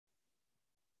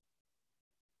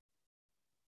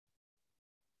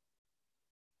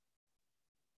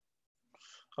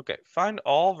Okay, find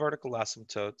all vertical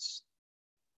asymptotes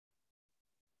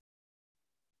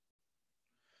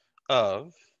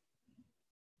of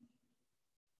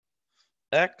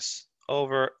x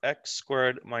over x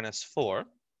squared minus 4.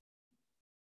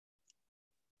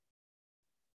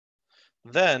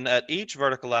 Then at each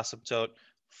vertical asymptote,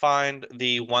 find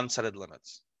the one-sided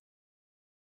limits.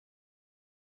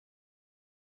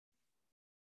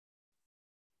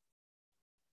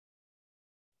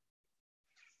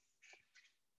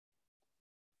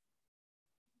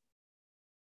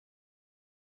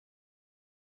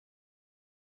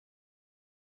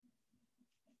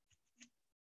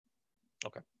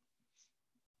 Okay.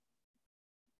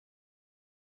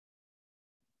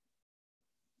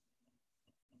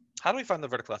 How do we find the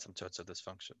vertical asymptotes of this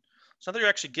function? So now that you're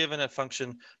actually given a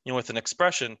function, with an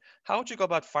expression, how would you go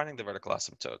about finding the vertical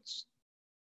asymptotes?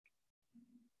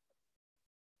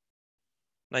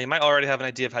 Now you might already have an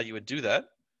idea of how you would do that.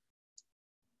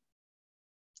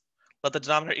 Let the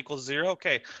denominator equal 0.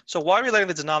 Okay, so why are we letting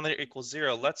the denominator equal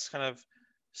 0? Let's kind of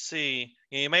see.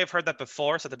 You may have heard that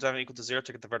before, set the denominator equal to 0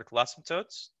 to get the vertical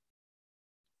asymptotes.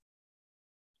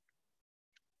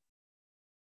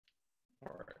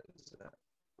 Where is it?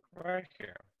 Right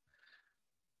here.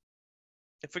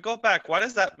 If we go back, why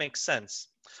does that make sense?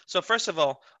 So first of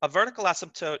all, a vertical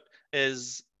asymptote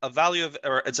is a value of,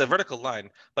 or it's a vertical line,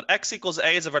 but x equals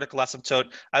a is a vertical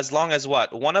asymptote as long as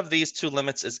what? One of these two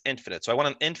limits is infinite. So I want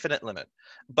an infinite limit.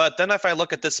 But then if I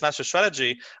look at this master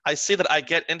strategy, I see that I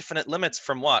get infinite limits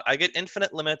from what? I get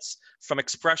infinite limits from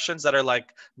expressions that are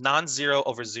like non-zero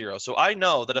over 0. So I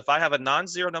know that if I have a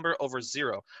non-zero number over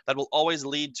 0, that will always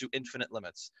lead to infinite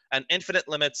limits. And infinite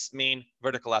limits mean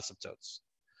vertical asymptotes.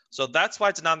 So that's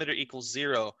why denominator equals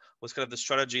 0 was kind of the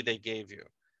strategy they gave you.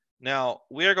 Now,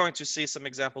 we are going to see some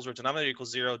examples where denominator equals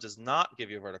 0 does not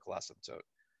give you a vertical asymptote,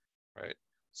 right?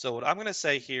 So what I'm going to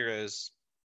say here is,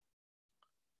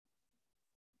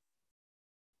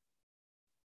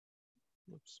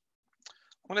 I'm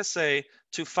going to say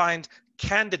to find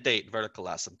candidate vertical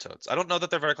asymptotes. I don't know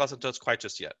that they're vertical asymptotes quite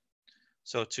just yet.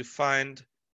 So to find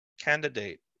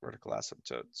candidate vertical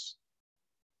asymptotes.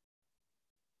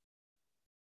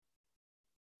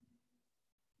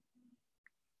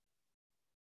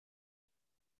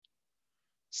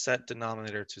 Set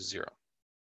denominator to 0.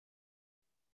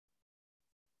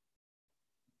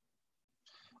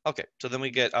 Okay, so then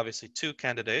we get obviously 2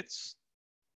 candidates,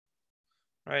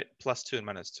 right? Plus 2 and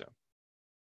minus 2.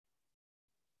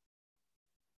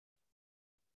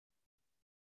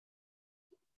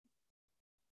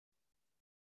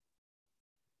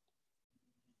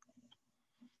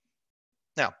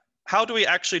 Now, how do we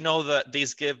actually know that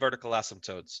these give vertical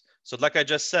asymptotes? So like I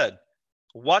just said,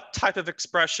 what type of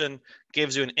expression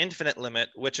gives you an infinite limit,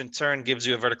 which in turn gives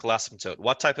you a vertical asymptote?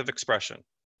 What type of expression?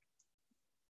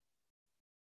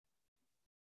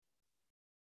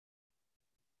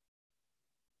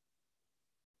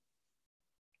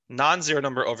 Non-zero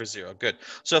number over 0. Good.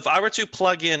 So if I were to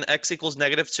plug in x equals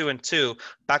 -2 and 2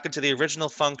 back into the original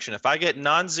function, if I get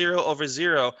non-zero over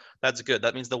 0, that's good.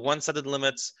 That means the one-sided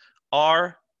limits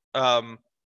are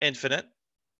infinite.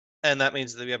 And that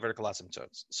means that we have vertical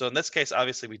asymptotes. So in this case,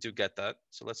 obviously, we do get that.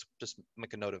 So let's just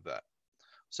make a note of that.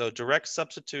 So direct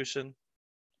substitution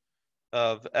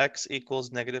of x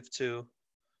equals -2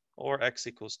 or x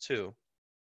equals 2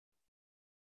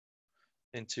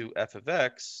 into f of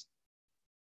x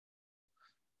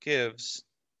gives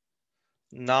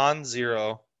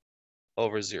non-zero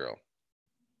over 0.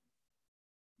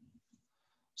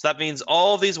 So that means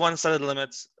all these one-sided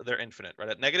limits, they're infinite, right?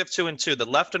 At -2 and 2, the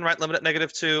left and right limit at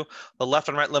 -2, the left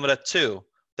and right limit at 2,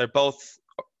 they're both,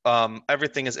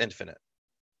 everything is infinite.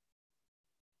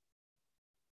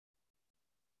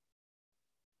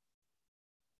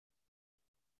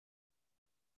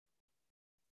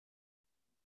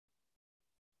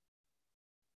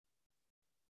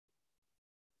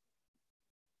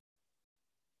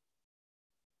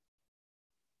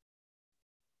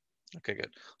 Okay,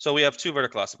 good. So we have 2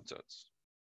 vertical asymptotes.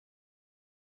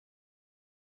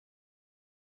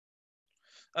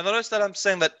 And notice that I'm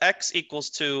saying that x equals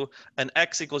 2 and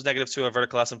x equals -2 are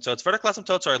vertical asymptotes. Vertical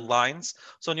asymptotes are lines.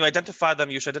 So when you identify them,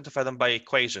 you should identify them by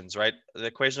equations, right? The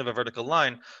equation of a vertical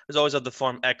line is always of the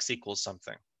form x equals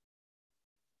something.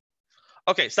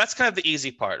 Okay, so that's kind of the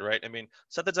easy part, right? I mean,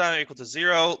 set the denominator equal to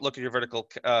 0, look at your vertical,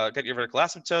 get your vertical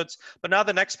asymptotes. But now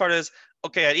the next part is,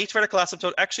 okay, at each vertical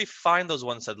asymptote, actually find those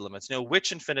one-sided limits.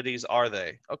 Which infinities are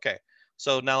they? Okay,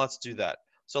 so now let's do that.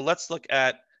 So let's look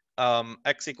at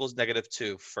x equals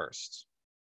 -2 first.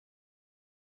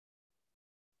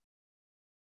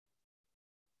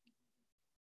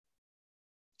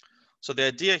 So the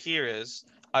idea here is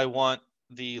I want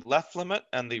the left limit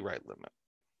and the right limit.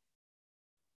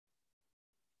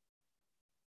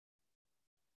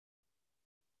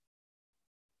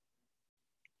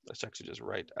 Let's actually just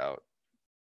write out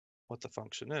what the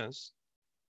function is.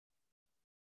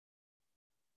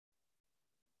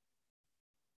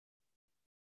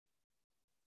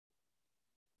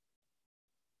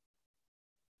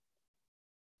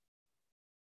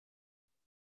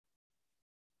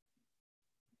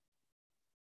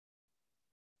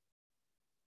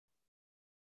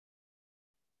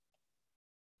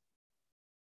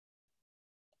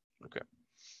 Okay.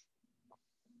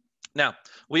 Now,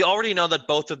 we already know that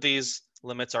both of these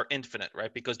limits are infinite,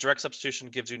 right? Because direct substitution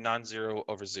gives you non-zero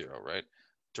over zero, right?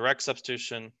 Direct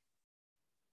substitution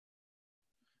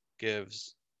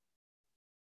gives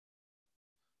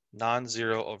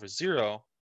non-zero over zero.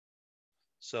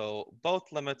 So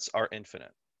both limits are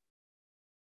infinite.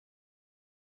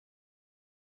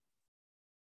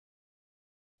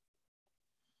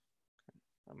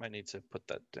 I might need to put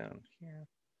that down here.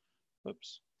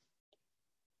 Oops.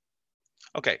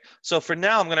 Okay, so for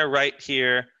now, I'm going to write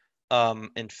here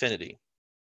infinity.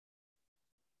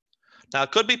 Now,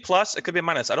 it could be plus, it could be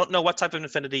minus. I don't know what type of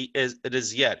infinity it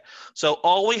is yet. So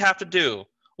all we have to do,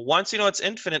 once you know it's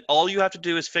infinite, all you have to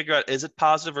do is figure out, is it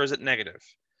positive or is it negative?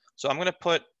 So I'm going to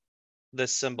put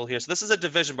this symbol here. So this is a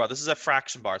division bar. This is a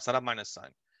fraction bar. It's not a minus sign.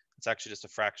 It's actually just a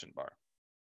fraction bar.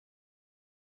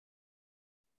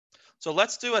 So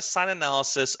let's do a sign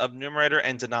analysis of numerator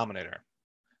and denominator.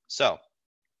 So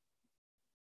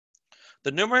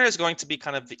the numerator is going to be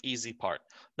kind of the easy part.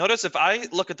 Notice if I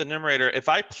look at the numerator, if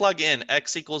I plug in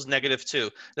x equals -2,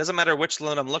 it doesn't matter which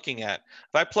limit I'm looking at.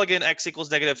 If I plug in x equals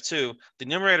 -2, the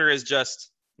numerator is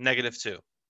just -2,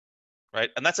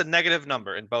 right? And that's a negative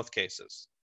number in both cases.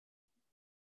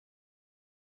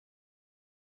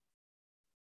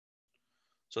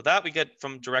 So that we get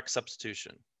from direct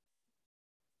substitution.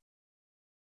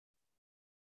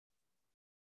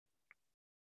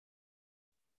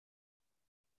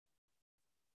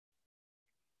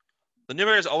 The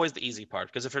numerator is always the easy part,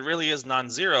 because if it really is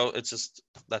non-zero, it's just,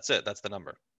 that's it, that's the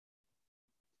number.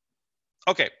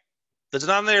 Okay, the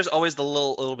denominator is always the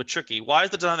little bit tricky. Why is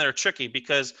the denominator tricky?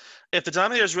 Because if the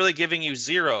denominator is really giving you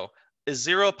zero, is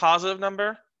zero a positive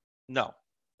number? No.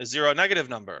 Is zero a negative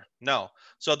number? No.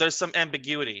 So there's some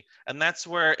ambiguity, and that's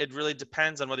where it really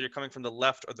depends on whether you're coming from the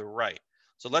left or the right.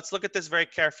 So let's look at this very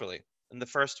carefully in the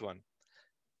first one.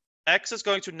 X is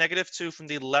going to -2 from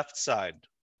the left side,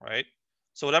 right?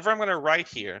 So whatever I'm going to write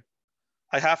here,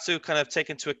 I have to kind of take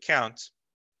into account,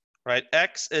 right?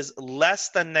 X is less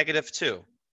than -2.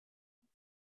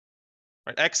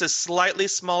 Right? X is slightly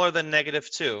smaller than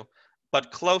 -2,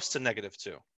 but close to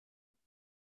 -2.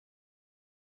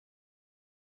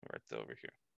 Right over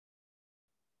here.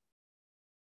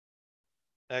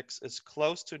 X is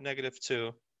close to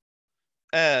 -2,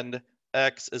 and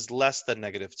X is less than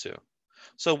 -2.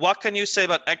 So what can you say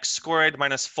about x squared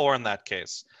minus 4 in that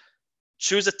case?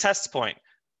 Choose a test point.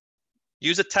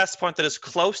 Use a test point that is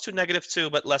close to -2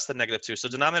 but less than -2. So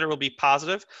denominator will be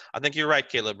positive. I think you're right,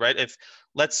 Caleb, right? If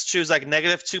let's choose like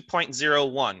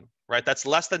 -2.01, right? That's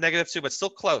less than -2 but still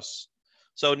close.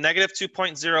 So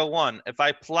 -2.01, if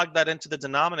I plug that into the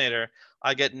denominator,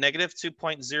 I get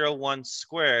 -2.01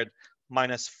 squared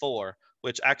minus 4,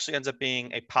 which actually ends up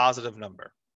being a positive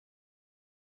number.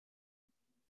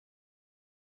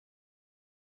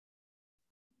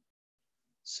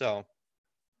 So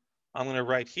I'm going to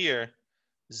write here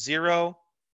 0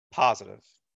 positive.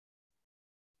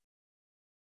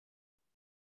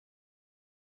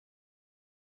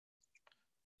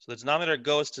 So the denominator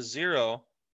goes to 0,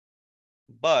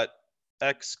 but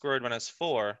x squared minus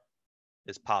 4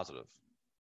 is positive.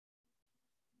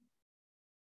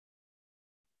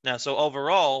 Now, so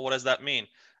overall, what does that mean?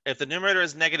 If the numerator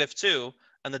is -2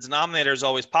 and the denominator is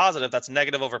always positive, that's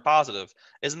negative over positive.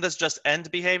 Isn't this just end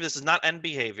behavior? This is not end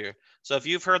behavior. So if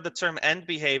you've heard the term end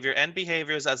behavior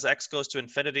is as x goes to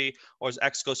infinity or as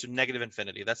x goes to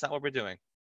 -infinity. That's not what we're doing.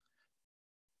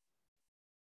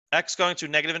 X going to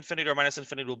 -infinity or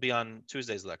 -infinity will be on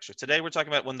Tuesday's lecture. Today, we're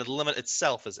talking about when the limit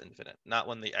itself is infinite, not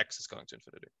when the x is going to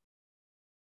infinity.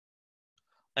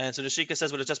 And so Nishika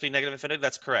says, would it just be -infinity?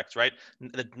 That's correct, right?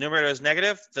 The numerator is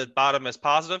negative, the bottom is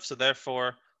positive, so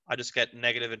therefore, I just get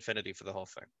 -infinity for the whole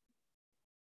thing.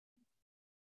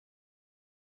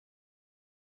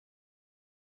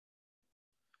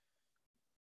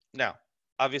 Now,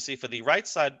 obviously, for the right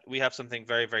side, we have something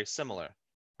very, very similar,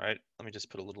 right? Let me just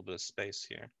put a little bit of space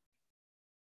here.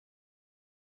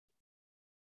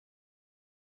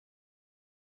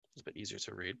 It's a bit easier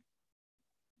to read.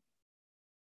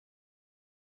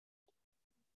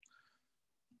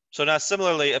 So now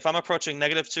similarly, if I'm approaching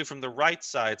 -2 from the right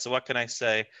side, so what can I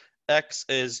say? X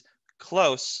is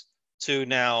close to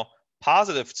now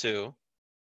 +2.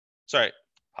 Sorry,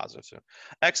 +2.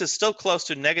 X is still close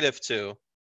to -2,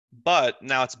 but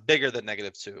now it's bigger than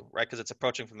 -2, right? Because it's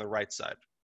approaching from the right side.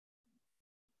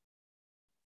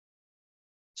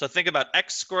 So think about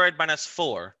x squared minus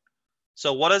 4.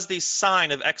 So what is the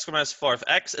sign of x squared minus 4? If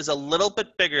x is a little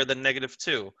bit bigger than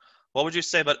 -2, what would you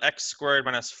say about x squared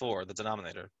minus 4, the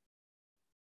denominator?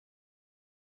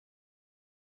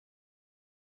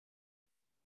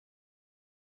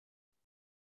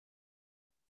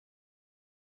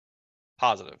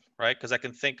 Positive, right? Because I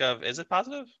can think of, is it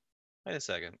positive? Wait a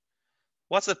second.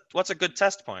 What's a good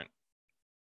test point?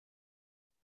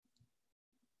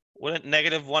 Wouldn't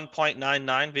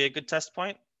 -1.99 be a good test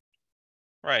point?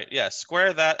 Right, yeah.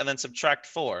 Square that and then subtract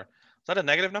 4. Is that a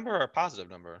negative number or a positive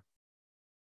number?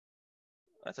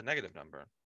 That's a negative number.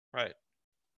 Right.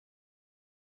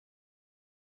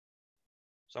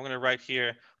 So I'm going to write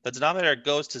here, the denominator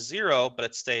goes to 0, but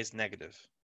it stays negative.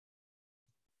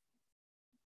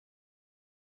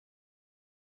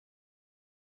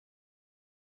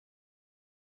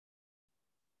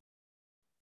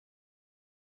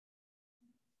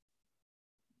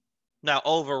 Now,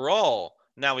 overall,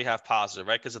 now we have positive,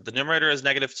 right? Because if the numerator is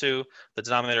 -2, the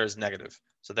denominator is negative.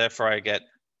 So therefore, I get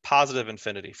positive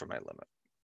infinity for my limit,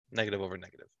 negative over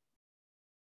negative.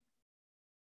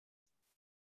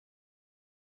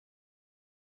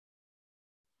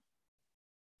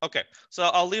 Okay, so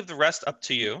I'll leave the rest up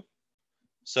to you.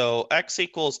 So x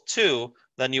equals 2,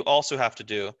 then you also have to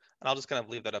do, and I'll just kind of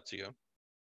leave that up to you.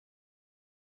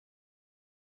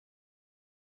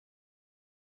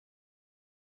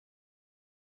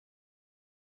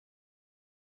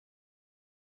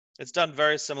 It's done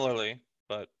very similarly,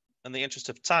 but in the interest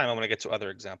of time, I'm going to get to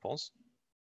other examples.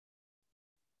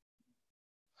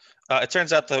 It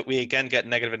turns out that we again get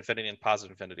negative infinity and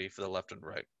positive infinity for the left and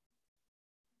right.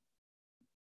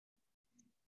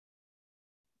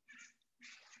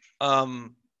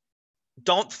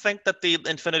 Don't think that the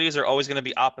infinities are always going to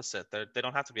be opposite. They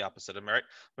don't have to be opposite. Right?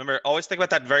 Remember, always think about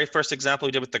that very first example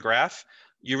we did with the graph.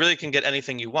 You really can get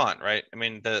anything you want, right? I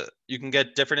mean, you can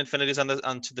get different infinities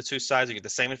onto the two sides. You get the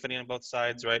same infinity on both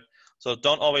sides, right? So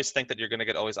don't always think that you're going to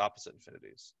get always opposite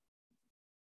infinities.